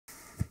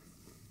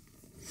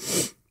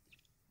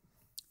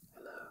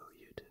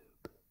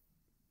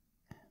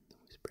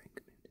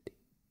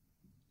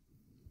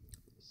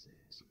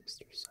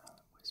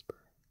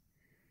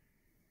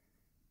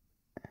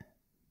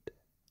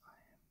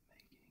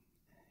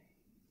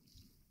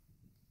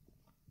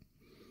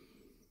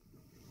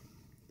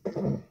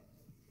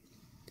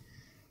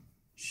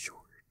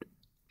Short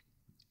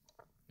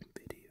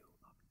video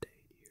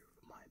update here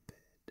of my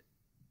bed,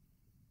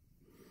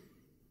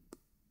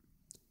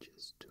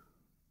 just to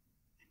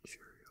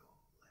ensure you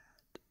all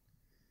that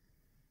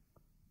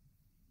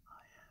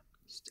I am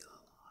still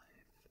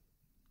alive,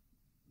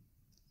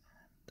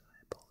 and I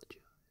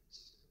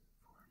apologize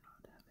for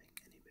not having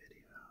any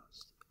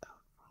videos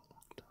out for a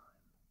long time.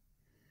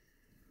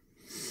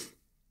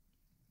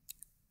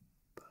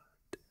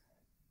 But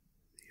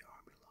the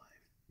army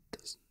life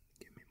doesn't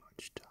give me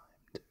much time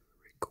to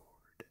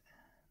record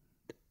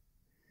and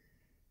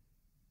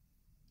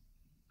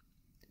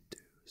do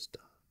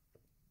stuff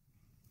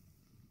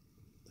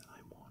that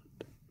I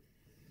want.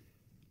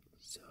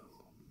 So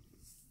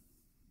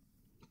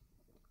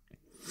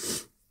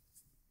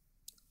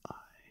I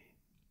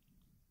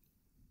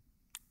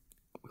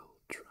will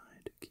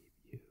try to keep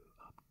you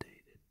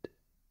updated,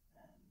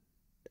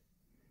 and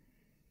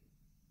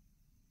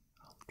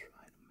I'll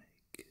try to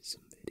make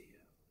some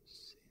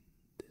videos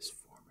in this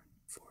format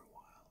for a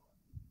while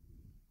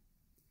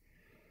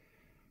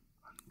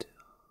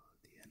until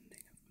the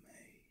ending of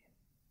May.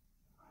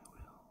 I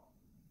will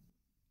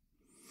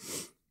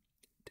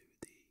do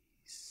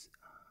these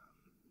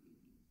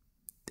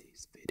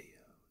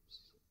videos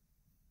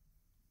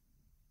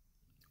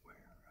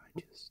where I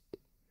just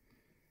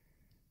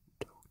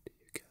talk to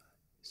you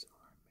guys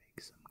or make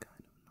some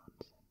kind of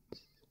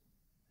nonsense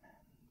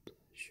and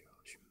show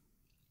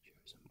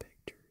some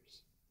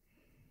pictures.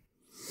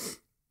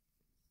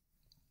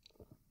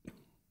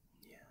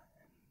 Yeah,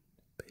 and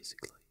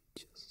basically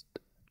just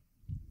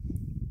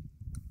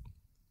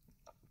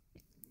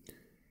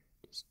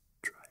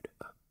try to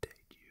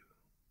update you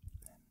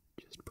and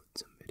just put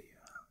some video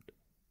out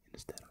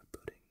instead of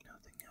putting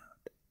nothing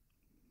out.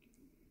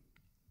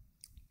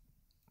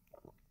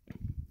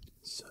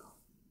 So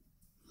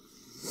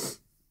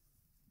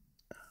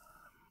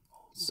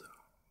also,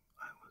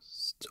 I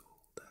was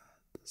told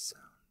that the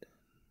sound in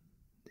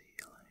the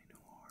LA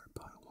Noir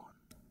Part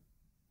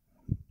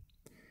 1,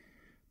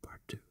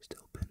 Part 2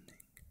 still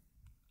pending,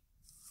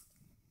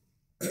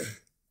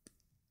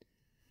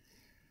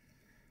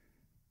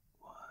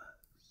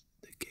 was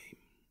the game,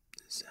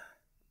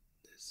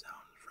 the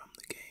sound from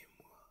the game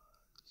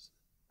was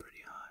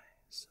pretty high,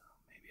 so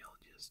maybe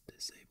I'll just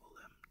disable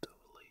them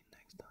totally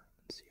next time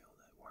and see how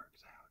that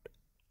works out.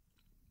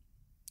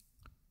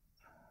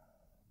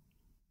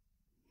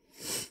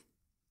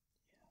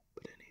 Yeah,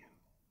 but anywho,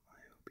 I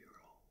hope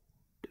you're all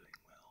doing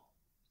well.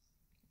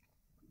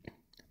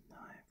 And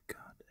I've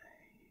got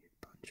a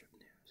bunch of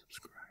new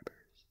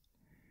subscribers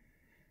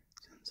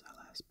since I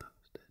last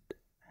posted,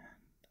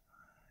 and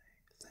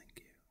I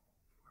thank you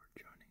for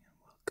joining and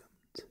welcome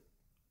to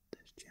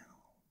this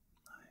channel.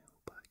 I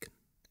hope I can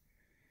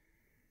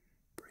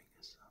bring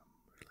you some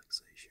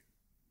relaxation.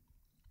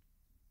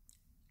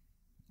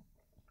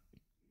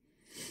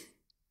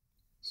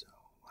 So,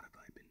 what have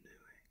I been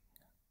doing?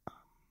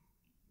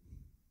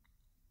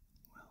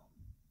 Well,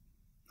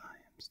 I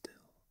am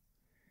still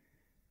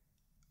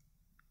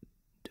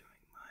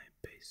doing my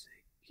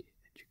basic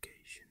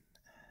education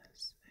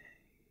as a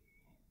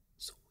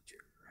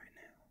soldier right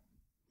now.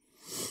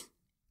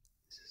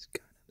 This is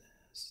kind of the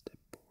step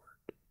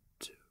forward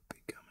to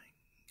becoming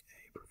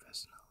a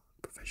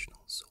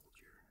professional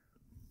soldier,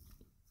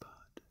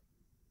 but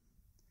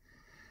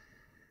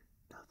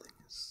nothing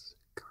is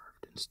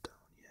carved in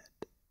stone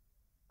yet.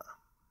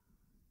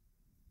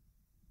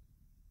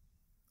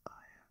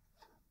 I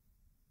have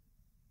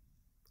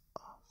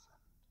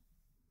often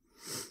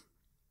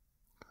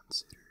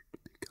considered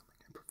becoming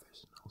a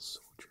professional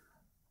soldier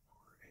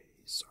or a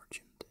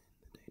sergeant in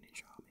the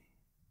Danish army.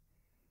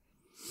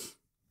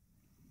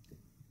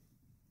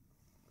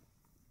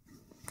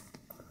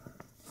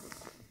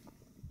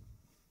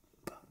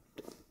 But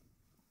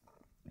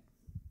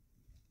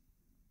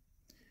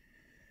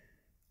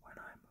when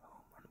I'm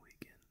home on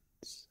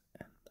weekends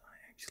and I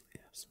actually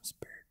have some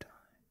spare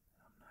time,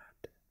 I'm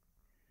not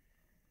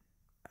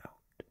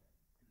out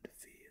in the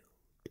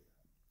field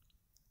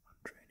on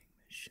training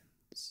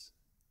missions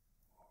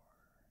or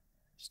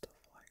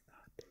stuff like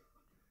that.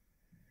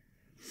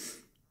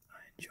 I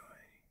enjoy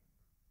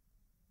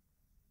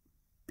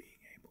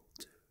being able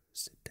to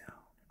sit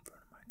down in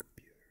front of my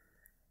computer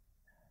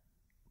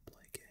and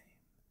play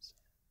games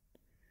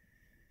and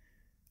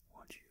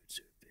watch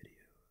YouTube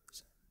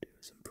videos and do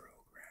some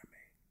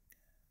programming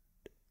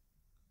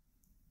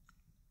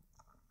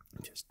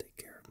and just take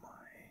care of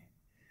my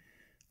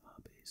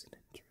hobbies and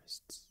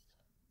interests.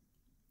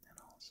 And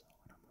also,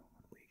 when I'm home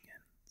on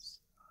weekends,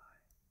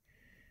 I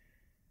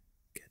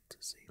get to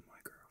see my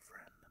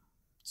girlfriend, and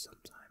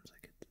sometimes I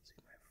get to see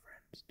my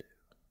friends too,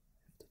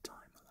 if the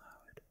time allow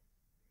it.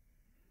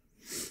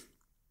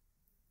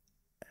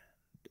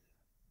 And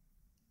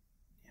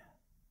yeah,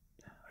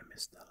 I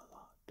miss that a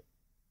lot.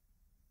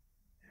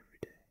 Every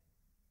day,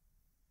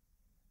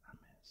 I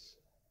miss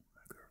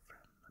my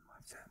girlfriend and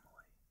my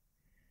family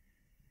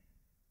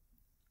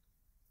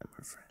and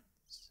my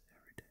friends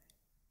every day.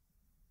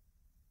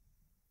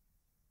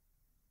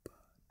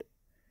 But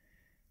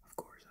of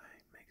course, I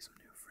make some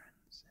new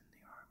friends in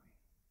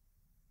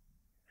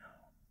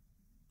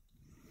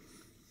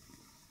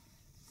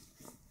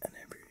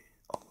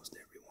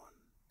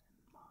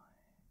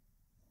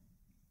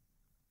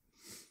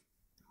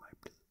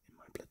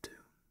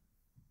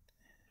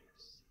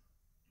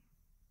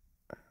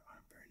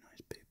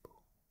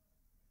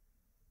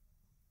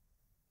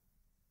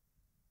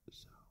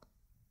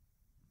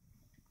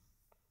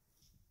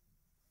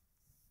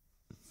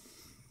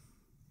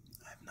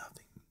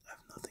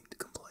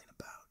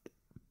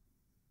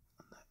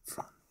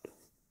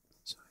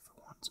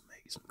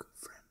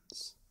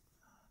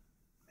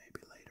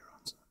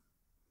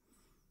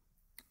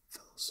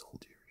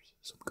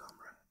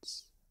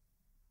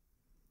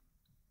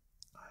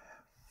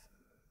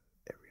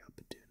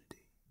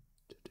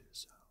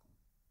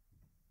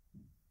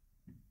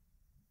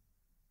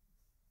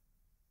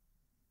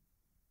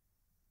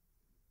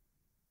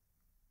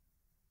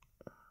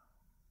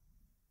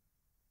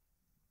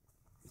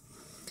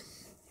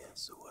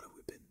So what have we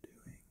been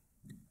doing?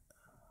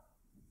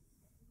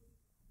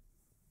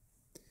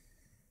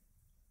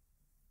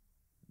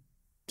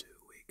 2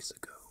 weeks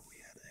ago we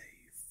had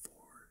a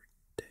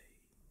 4-day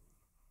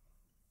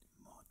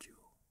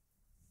module.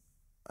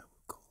 I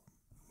would call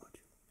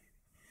module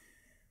maybe.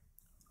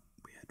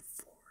 We had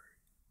 4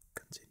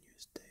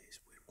 continuous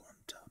days with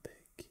one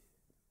topic,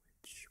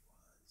 which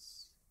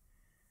was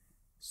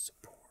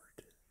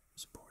supporting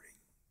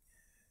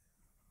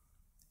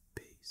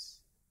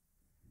peace.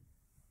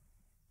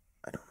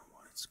 I don't know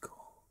what it's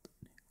called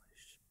in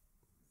English.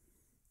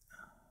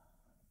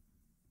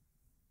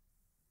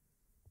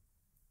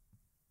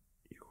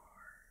 You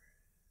are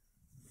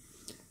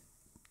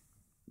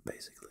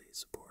basically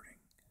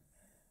supporting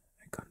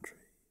a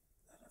country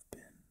that have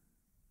been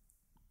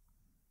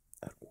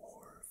at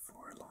war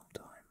for a long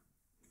time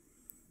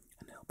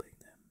and helping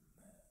them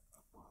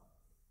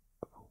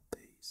uphold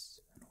peace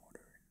and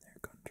order in their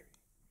country,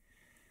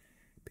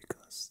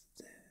 because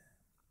the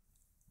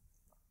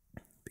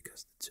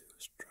two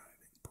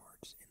striving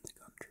parts in the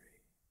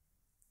country,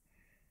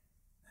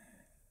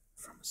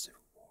 from a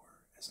civil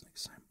war as an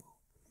example,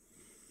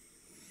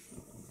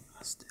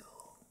 are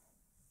still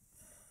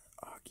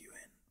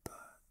arguing,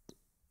 but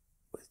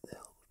with the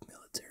help of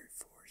military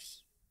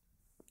force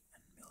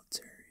and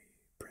military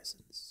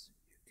presence,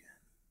 you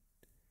can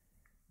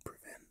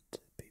prevent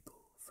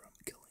people from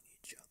killing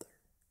each other.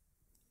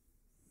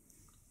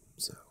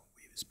 So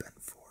we've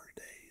spent 4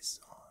 days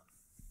on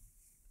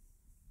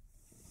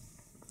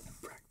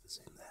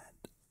practicing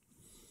that,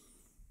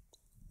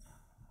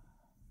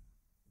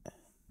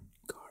 and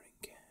guarding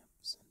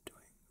camps and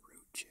doing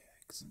route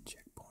checks and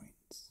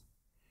checkpoints,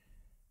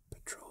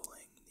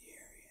 patrolling the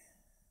area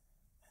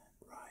and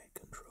riot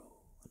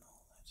control and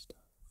all that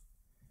stuff.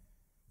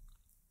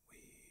 We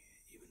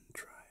even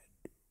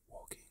tried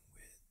walking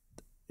with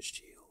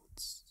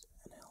shields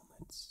and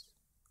helmets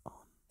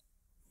on.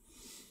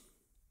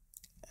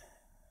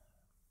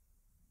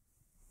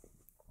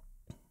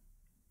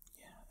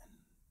 Yeah, and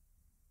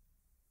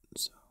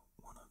so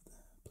one of the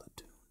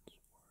platoons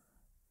were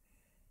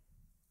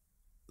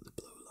the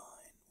blue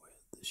line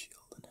with the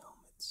shield and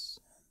helmets,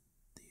 and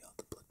the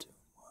other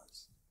platoon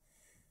was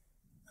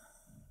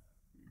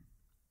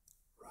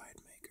riot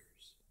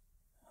makers.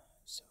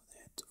 So they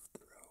had to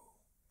throw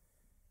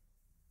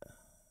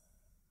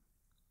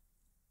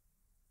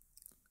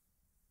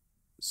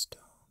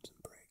stones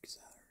and bricks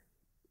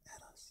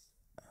at us,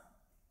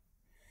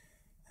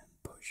 and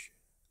push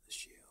the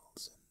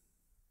shields, and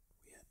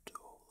we had to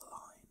hold the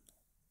line.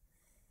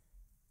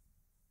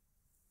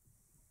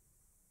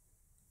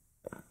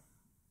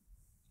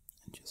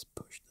 And just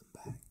push them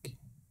back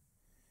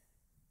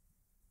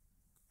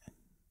and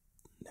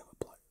never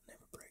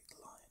break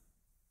the line.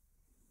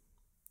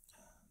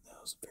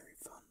 That was very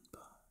fun,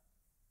 but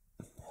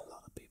a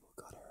lot of people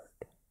got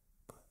hurt.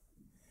 But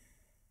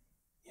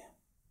yeah,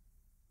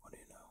 what do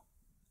you know?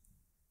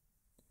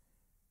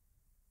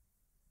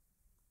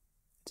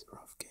 It's a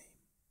rough game.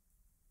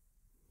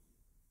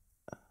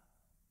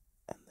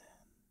 And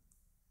then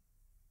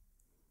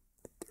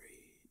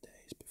 3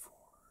 days before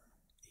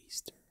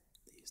Easter,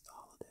 the Easter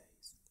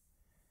holidays,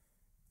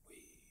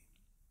 we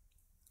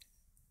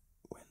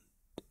went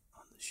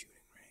on the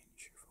shooting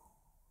range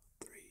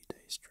for 3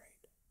 days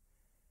straight.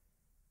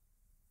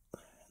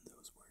 And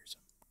those were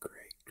some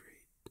great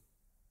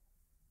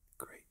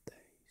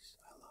days.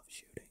 I love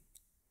shooting.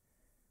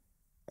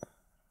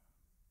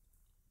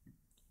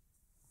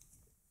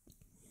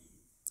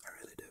 I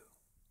really do.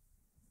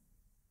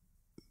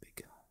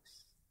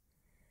 Because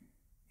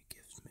it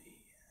gives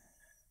me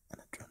an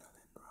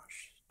adrenaline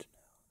rush to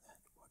know that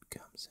what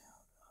comes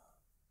out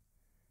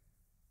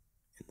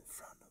in the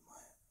front of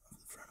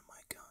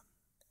my gun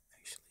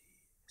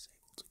actually is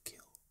able to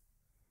kill.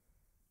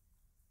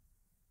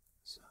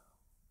 So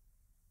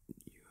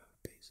you have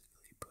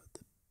basically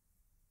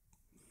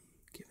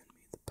given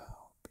me the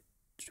power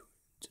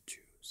to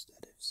choose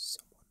that if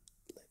someone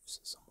lives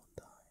or someone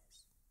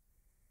dies.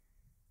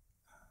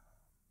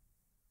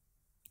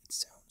 It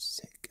sounds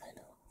sick, I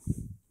know,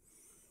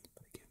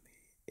 but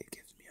it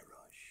gives me a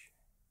rush,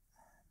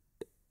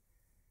 and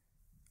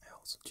I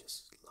also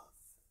just love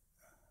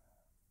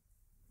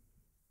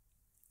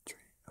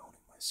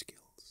honing my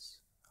skills.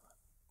 I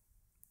love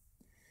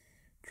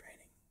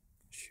training,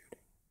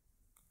 shooting,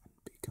 and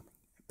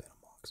becoming a better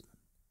marksman.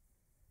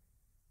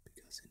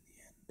 Because in the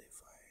end,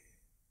 if I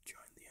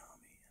join the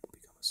army and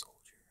become a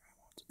soldier, I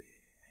want to be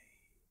a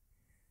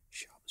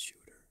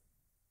sharpshooter.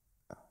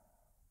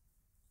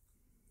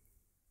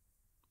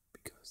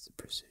 Because the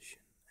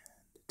precision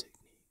and the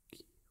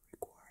technique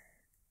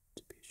required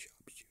to be a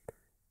sharpshooter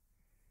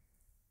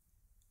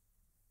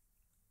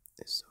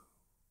is so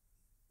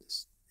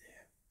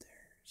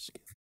their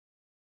skill.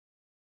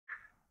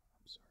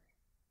 I'm sorry.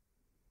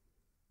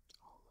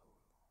 I'll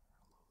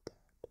lower that.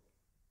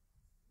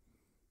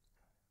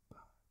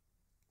 But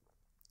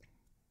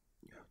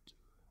you have to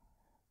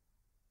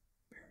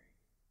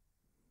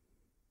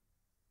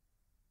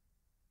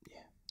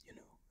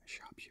a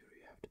sharpshooter,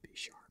 you have to be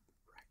sharp,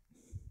 right?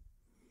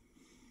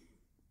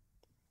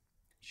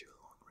 Shoot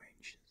long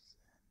ranges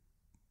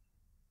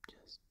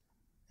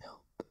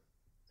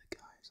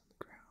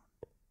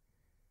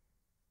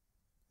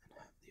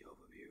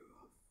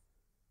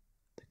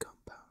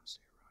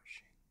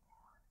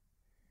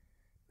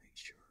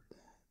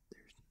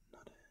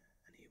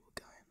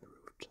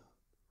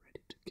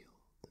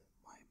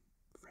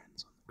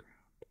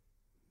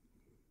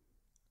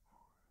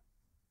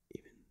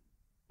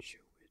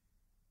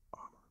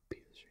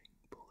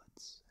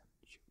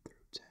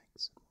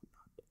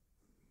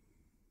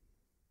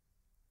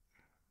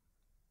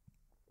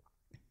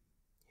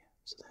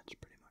So that's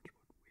pretty much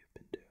what we've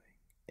been doing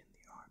in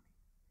the army.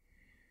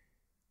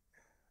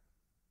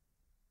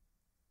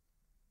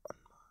 On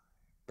my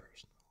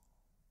personal,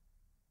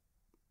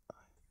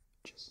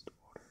 I've just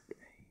ordered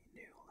a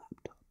new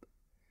laptop.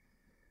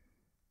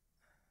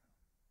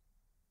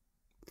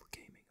 For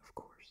gaming, of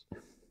course.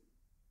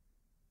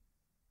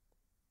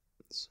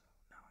 So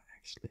now I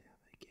actually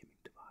have a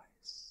gaming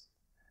device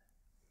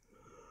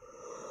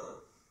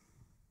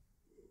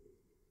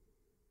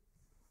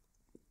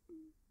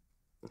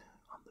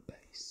on the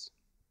base.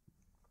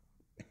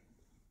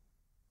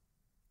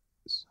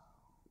 So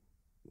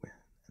and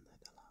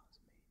that allows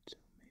me to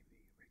maybe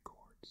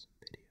record some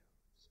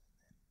videos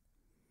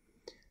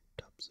and then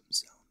dub some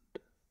sound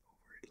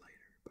over it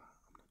later, but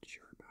I'm not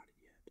sure about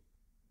it yet.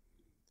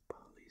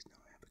 But at least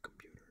now I have a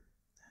computer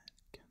that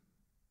can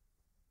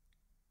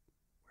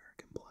where I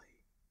can play.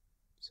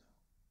 So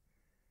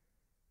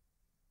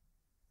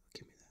it'll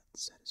give me that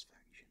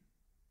satisfaction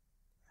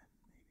and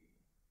maybe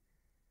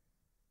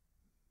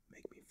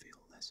make me feel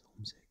less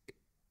homesick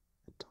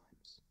at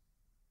times.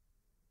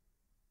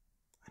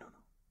 I don't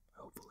know,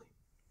 hopefully,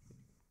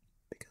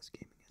 because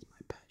gaming is my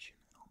passion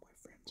and all my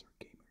friends are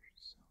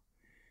gamers, so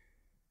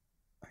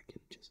I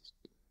can just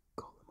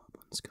call them up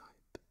on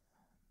Skype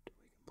and we can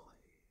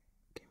play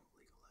a game of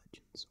League of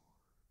Legends or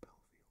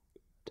Battlefield,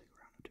 take a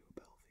round into a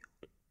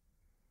Battlefield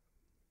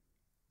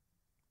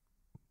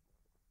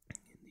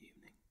in the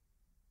evening.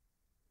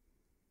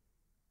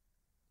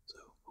 So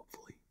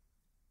hopefully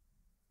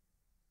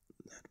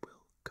that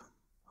will come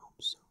home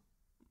soon,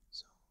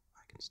 so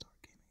I can start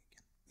gaming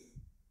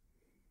again.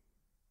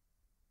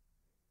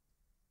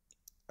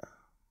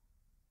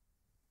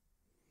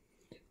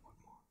 One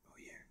more. Oh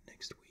yeah,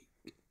 next week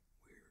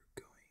we're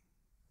going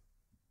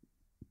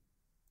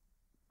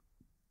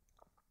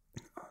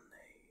on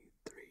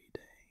a 3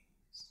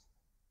 days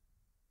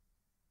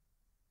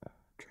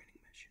training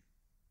mission.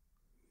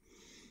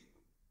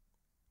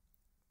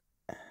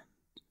 And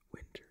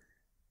winter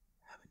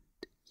have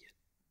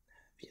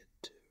yet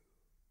to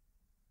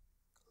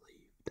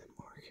leave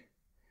Denmark.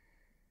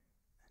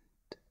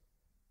 And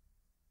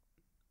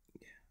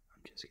yeah,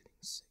 I'm just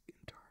getting sick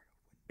and tired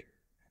of winter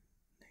and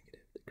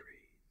negative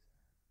degrees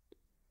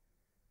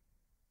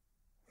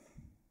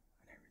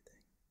and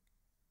everything.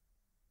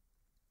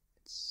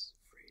 It's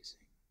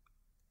freezing.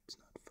 It's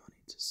not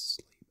funny to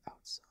sleep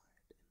outside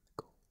in the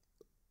cold.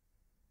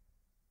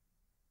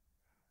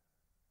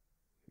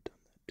 We've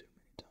done that too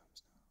many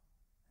times now,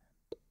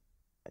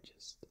 and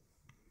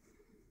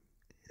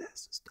it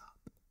has to stop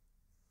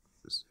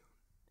soon,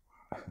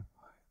 or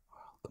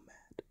I'll go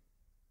mad.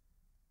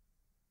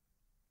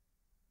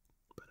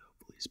 But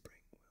hopefully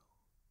spring will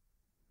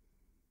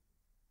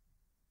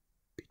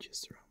be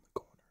just around the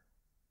corner,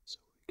 so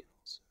we can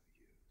also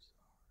use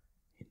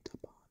our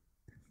Hintabahn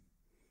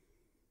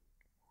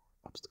or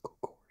obstacle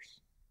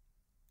course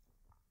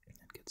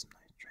and get some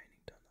nice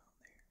training done out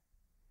there.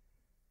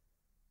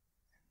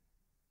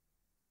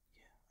 And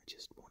yeah, I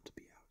just want to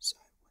be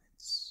outside when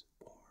it's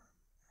warm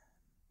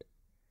and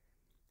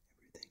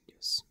everything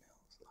just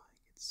smells like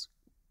it's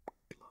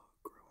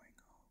growing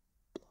up,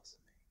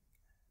 blossoming,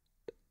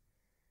 and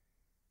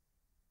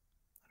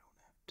I don't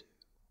have to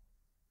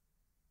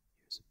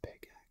use a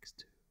pickaxe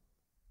to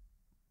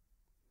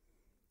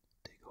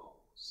dig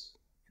holes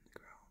in the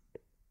ground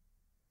and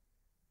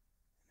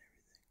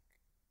everything.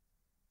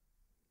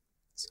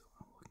 So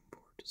I'm looking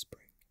forward to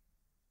spring,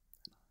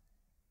 and I'm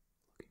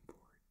looking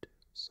forward to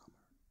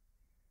summer.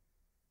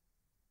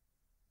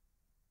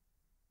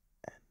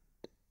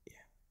 And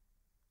yeah,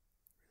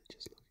 really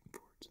just looking